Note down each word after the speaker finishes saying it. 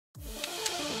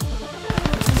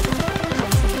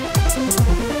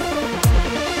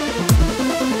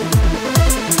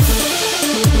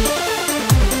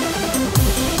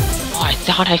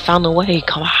thought I found the way.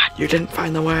 Come on. You didn't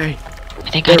find the way. I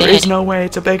think I did. There is no way.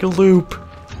 It's a big loop.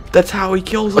 That's how he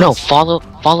kills us. No,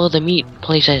 follow the meat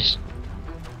places.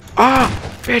 Ah,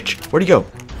 bitch. Where'd he go?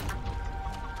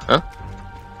 Huh?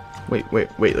 Wait.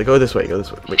 Go this way.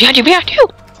 Wait. Behind you.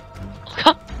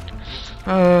 Come.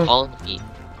 Uh. Follow the meat.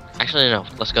 Actually, no.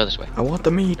 Let's go this way. I want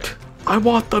the meat.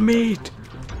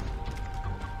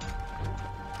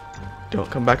 Don't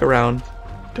come back around.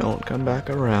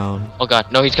 Oh god,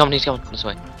 no, he's coming this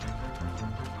way.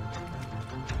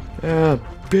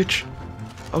 Bitch.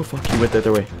 Oh fuck, he went the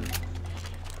other way.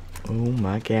 Oh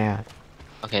my god.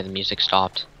 Okay, the music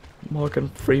stopped. Morgan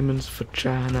Freeman's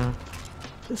vagina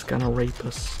is gonna rape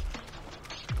us.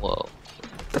 Whoa.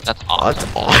 That's awesome.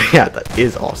 Yeah, that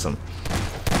is awesome.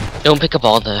 Don't pick up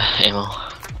all the ammo.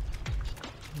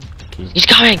 He's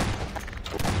coming!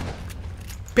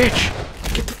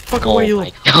 Bitch! Get the fuck away, you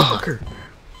little fucker!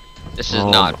 This is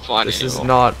not fun. This is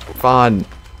not fun.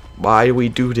 Why do we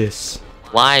do this?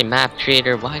 Why, map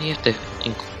creator? Why do you have to...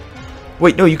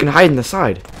 Wait, no, you can hide in the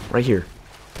side. Right here.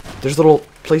 There's little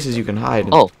places you can hide.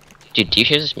 Oh, dude, do you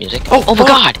hear this music? Oh my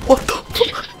god! What the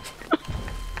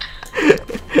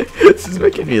This is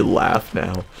making me laugh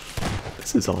now.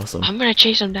 This is awesome. I'm gonna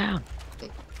chase him down.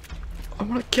 I'm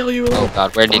gonna kill you, little. Oh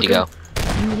god, where did he go?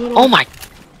 You little... Oh my...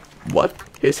 What?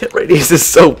 His hit radius is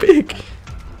so big.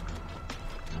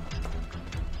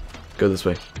 Go this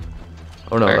way.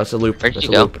 Oh no, that's a loop. Where did That's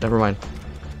you a go? loop. Never mind.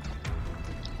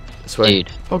 This way.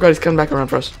 Dude. Oh god, he's coming back around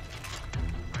for us.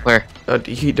 Where?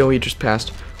 He just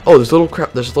passed. Oh, there's little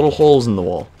crap. There's little holes in the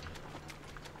wall.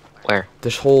 Where?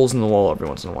 There's holes in the wall every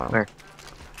once in a while. Where?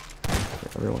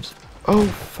 Every once. Oh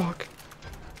fuck.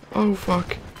 Oh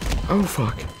fuck. Oh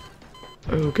fuck.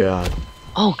 Oh god.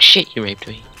 Oh shit, you raped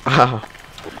me. Ah.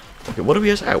 Okay, what do we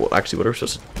have? Well, actually, what are we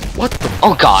supposed to? What the?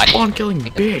 Oh god. Spawn killing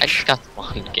bitch. I just got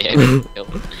spawn killed.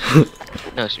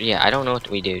 No, so, yeah, I don't know what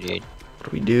we do, dude. What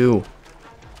do we do?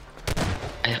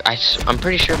 I'm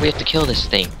pretty sure we have to kill this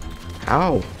thing.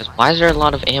 How? Why is there a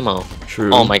lot of ammo?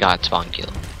 True. Oh my god, spawn kill.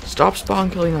 Stop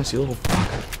spawn killing us, you little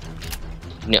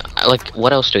fucker. No, like,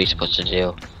 what else are we supposed to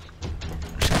do?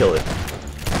 Just kill it.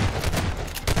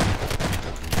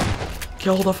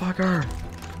 Kill the fucker.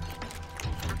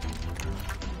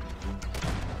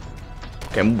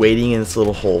 Okay, I'm waiting in this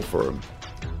little hole for him.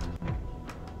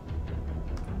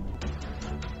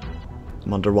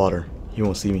 I'm underwater. He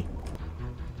won't see me.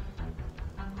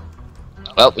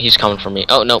 Oh, he's coming for me.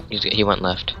 Oh no, he went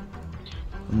left.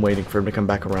 I'm waiting for him to come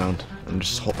back around. I'm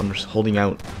just holding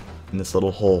out in this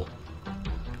little hole.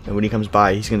 And when he comes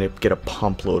by, he's gonna get a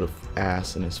pump load of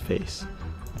ass in his face.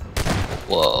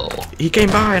 Whoa. He came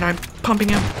by and I'm pumping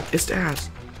him his ass.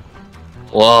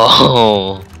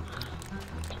 Whoa.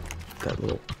 That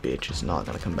little bitch is not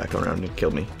gonna come back around and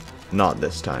kill me. Not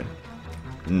this time.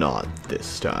 Not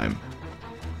this time.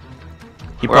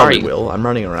 He probably will. I'm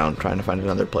running around trying to find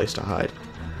another place to hide.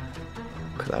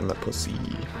 Cause I'm a pussy.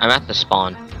 I'm at the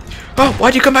spawn. Oh,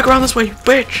 why'd you come back around this way,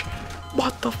 bitch?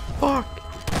 What the fuck?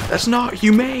 That's not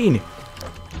humane.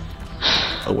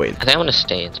 Oh wait. I think I'm gonna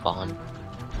stay in spawn.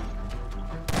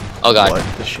 Oh god.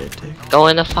 What the shit, dick? Go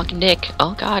in the fucking dick.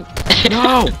 Oh god.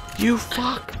 No! You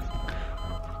fuck!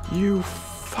 You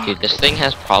fuck! Dude, this thing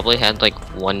has probably had like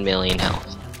 1 million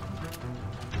health.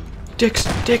 Dicks!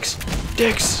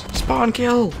 Spawn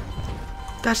kill!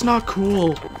 That's not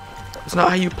cool. That's not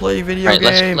how you play video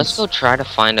games. Let's go try to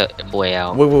find a way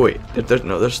out. Wait.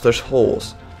 There's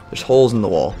holes. There's holes in the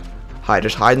wall.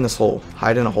 Just hide in this hole.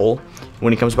 Hide in a hole.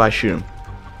 When he comes by, shoot him.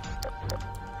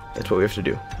 That's what we have to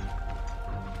do.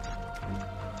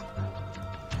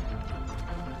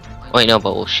 Wait, no,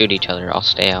 but we'll shoot each other. I'll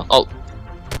stay out. Oh.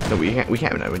 No, we can't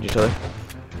knife each other.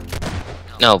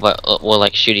 No, but we'll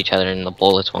like shoot each other and the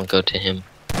bullets won't go to him.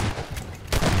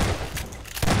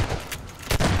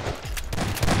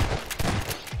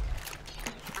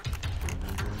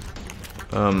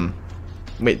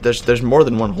 Wait, there's more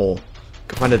than one hole.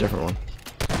 Go find a different one.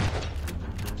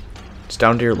 It's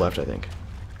down to your left, I think.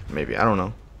 Maybe, I don't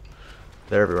know.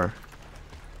 They're everywhere.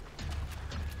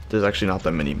 There's actually not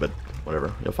that many, but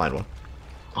whatever, you'll find one.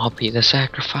 I'll be the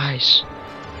sacrifice.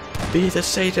 Be the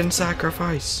Satan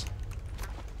sacrifice.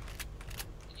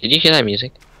 Did you hear that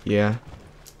music? Yeah.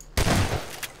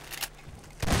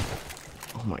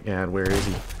 Oh my god, where is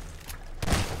he?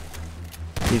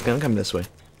 He's gonna come this way.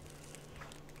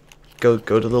 Go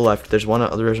to the left. There's one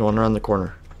around the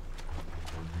corner.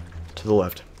 To the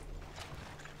left.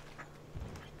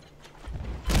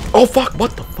 Oh fuck,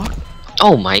 what the fuck?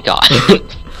 Oh my god.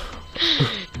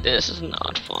 This is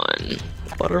not fun.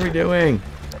 What are we doing?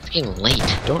 It's getting late.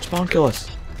 Don't spawn kill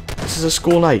us. This is a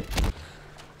school night.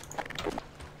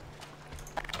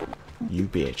 You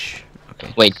bitch.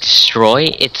 Okay. Wait, destroy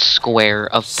its square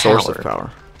of Source power. of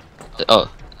power.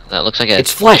 Oh, that looks like a...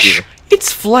 It's flesh! computer.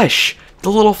 It's flesh! The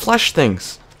little flesh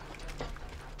things.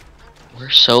 We're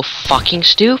so fucking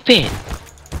stupid.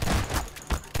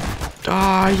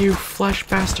 Ah, you flesh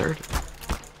bastard.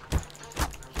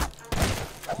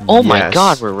 Oh my Yes.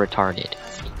 god, we're retarded.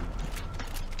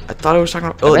 I thought I was talking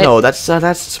about... Oh, no,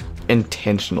 that's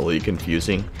intentionally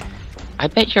confusing. I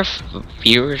bet your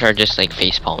viewers are just like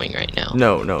face palming right now.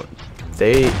 No.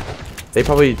 They were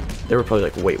probably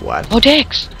like, wait, what? Oh,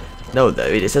 dicks! No,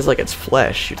 it says like it's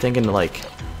flesh. You're thinking like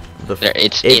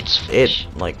It's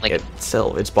like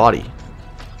itself, its body.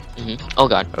 Oh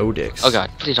god. Oh dicks. Oh god,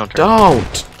 please don't turn.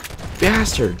 Don't,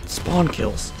 bastard! Spawn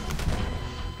kills.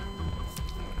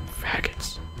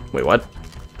 Faggots. Wait, what?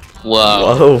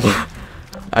 Whoa. Whoa.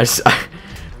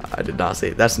 I did not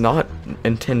say that's not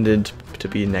intended to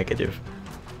be negative.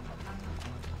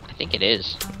 I think it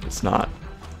is. It's not.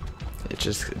 It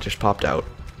just popped out.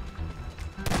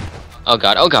 Oh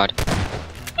god, oh god.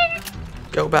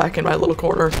 Go back in my little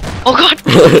corner. Oh god!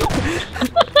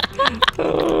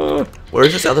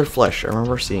 Where's this other flesh? I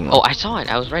remember seeing one. Oh, I saw it.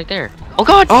 I was right there. Oh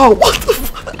god! Oh, what the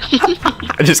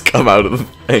fuck? I just come out of the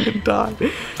thing and die.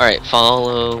 Alright,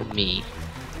 follow me.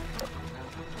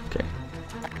 Okay.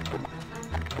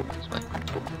 This way.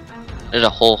 There's a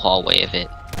whole hallway of it.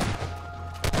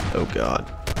 Oh god.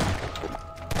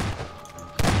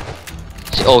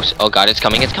 See, oh god, it's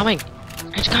coming, it's coming!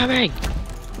 It's coming!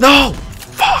 No!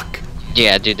 Fuck!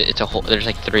 Yeah, dude, it's a whole. There's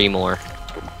like 3 more.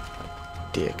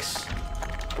 Dicks.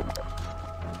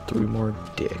 3 more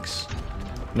dicks.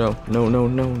 No.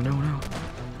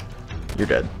 You're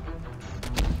dead.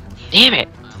 Damn it!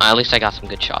 At least I got some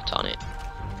good shots on it.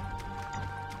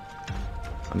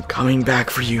 I'm coming back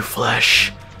for you,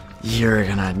 flesh. You're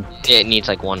gonna... It needs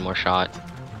like 1 more shot.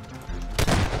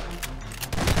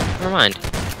 Never mind.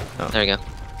 Oh. There we go.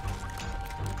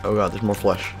 Oh god, there's more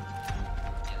flesh.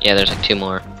 Yeah, there's like 2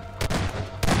 more.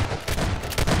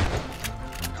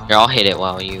 Here, I'll hit it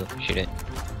while you shoot it.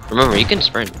 Remember, you can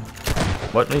sprint.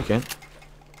 What? No, you can't.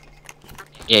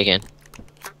 Yeah, you can.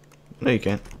 No, you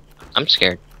can't. I'm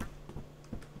scared.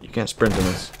 You can't sprint in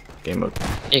this game mode.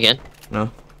 Yeah, you can.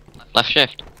 No, Left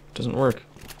shift. doesn't work.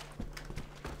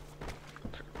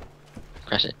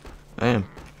 Press it. I am.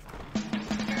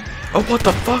 Oh, what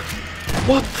the fuck?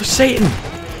 What the Satan?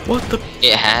 What the...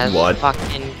 It has What?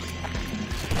 fucking...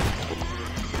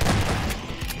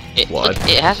 What?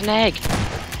 It has an egg.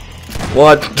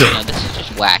 What? No, this is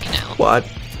just whack now. What?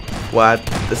 What?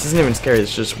 This isn't even scary,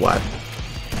 it's just what?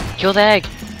 Kill the egg.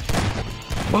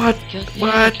 What? Kill the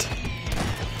What?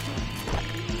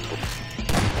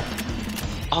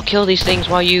 I'll kill these things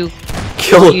while you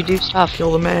Kill... do stuff.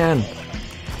 Kill the man.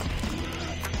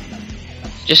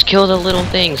 Just kill the little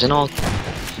things and I'll...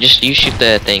 Just, you shoot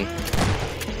the thing.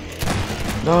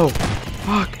 No.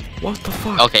 Fuck. What the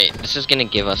fuck? Okay, this is gonna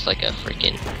give us like a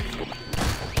freaking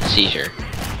seizure.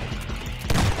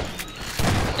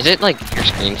 Is it like your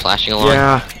screen flashing along?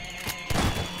 Yeah.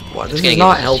 What? This gonna is give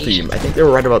not us a healthy. seizure. I think they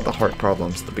were right about the heart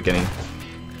problems at the beginning.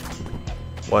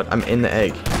 What? I'm in the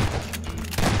egg.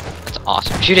 That's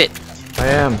awesome. Shoot it. I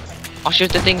am. I'll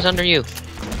shoot the things under you.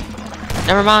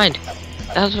 Never mind.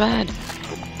 That was bad.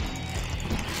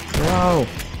 No.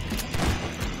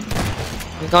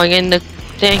 I'm going in the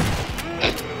thing.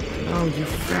 No, you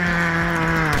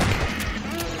fuck.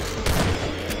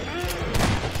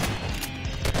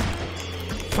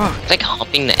 Fuck. It's like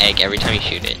humping the egg every time you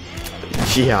shoot it.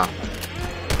 Yeah.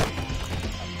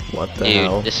 What the Dude,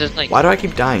 hell? this is like... Why do I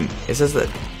keep dying? It says that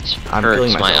This I'm hurts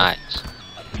killing my myself. eyes.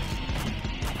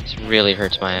 This really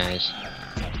hurts my eyes.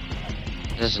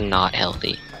 This is not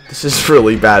healthy. this is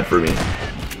really bad for me.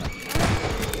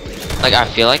 Like, I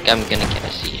feel like I'm gonna get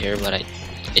a seizure, but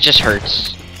it just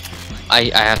hurts. I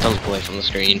have to look away from the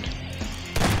screen.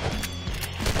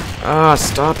 Ah,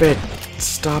 stop it.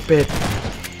 Stop it.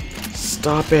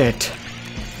 Stop it.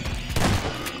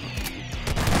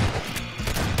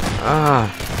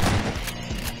 Ah.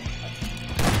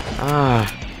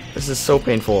 Ah. This is so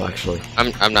painful, actually.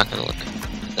 I'm not gonna look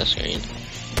at the screen.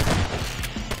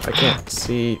 I can't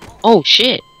see. Oh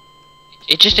shit!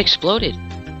 It just exploded.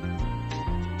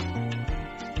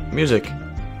 Music.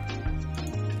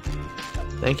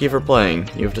 Thank you for playing.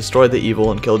 You have destroyed the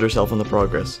evil and killed yourself in the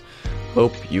progress.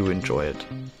 Hope you enjoy it.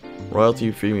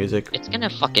 Royalty-free music. It's gonna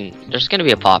fucking... There's gonna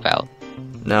be a pop out.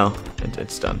 No,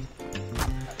 it's done.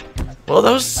 Well,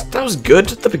 that was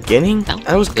good at the beginning.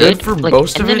 That was good for like,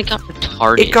 most of and then it. it got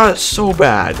retarded. It got so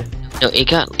bad. No, it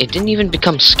didn't even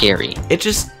become scary. It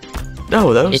just...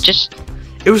 No, that was... It just...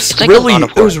 It was it's like really... a lot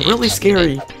of It was horror really games.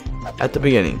 scary. at the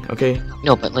beginning, okay?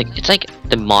 No, but like it's like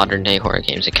the modern day horror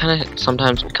games. It kind of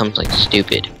sometimes becomes like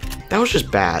stupid. That was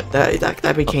just bad.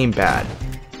 That became bad.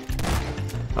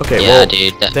 Okay, Yeah, well,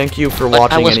 dude. thank you for But I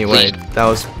watching was anyway. pleased. That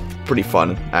was pretty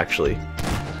fun, actually,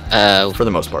 for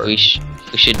the most part. We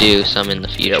should do some in the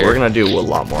future. Yeah, we're gonna do a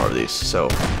lot more of these. So,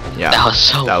 yeah, That was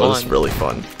so that was fun. really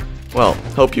fun. Well,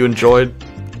 hope you enjoyed.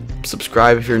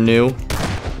 Subscribe if you're new.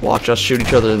 Watch us shoot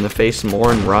each other in the face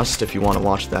more in Rust if you want to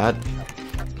watch that.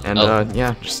 And Oh.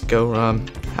 yeah, just go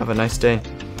have a nice day.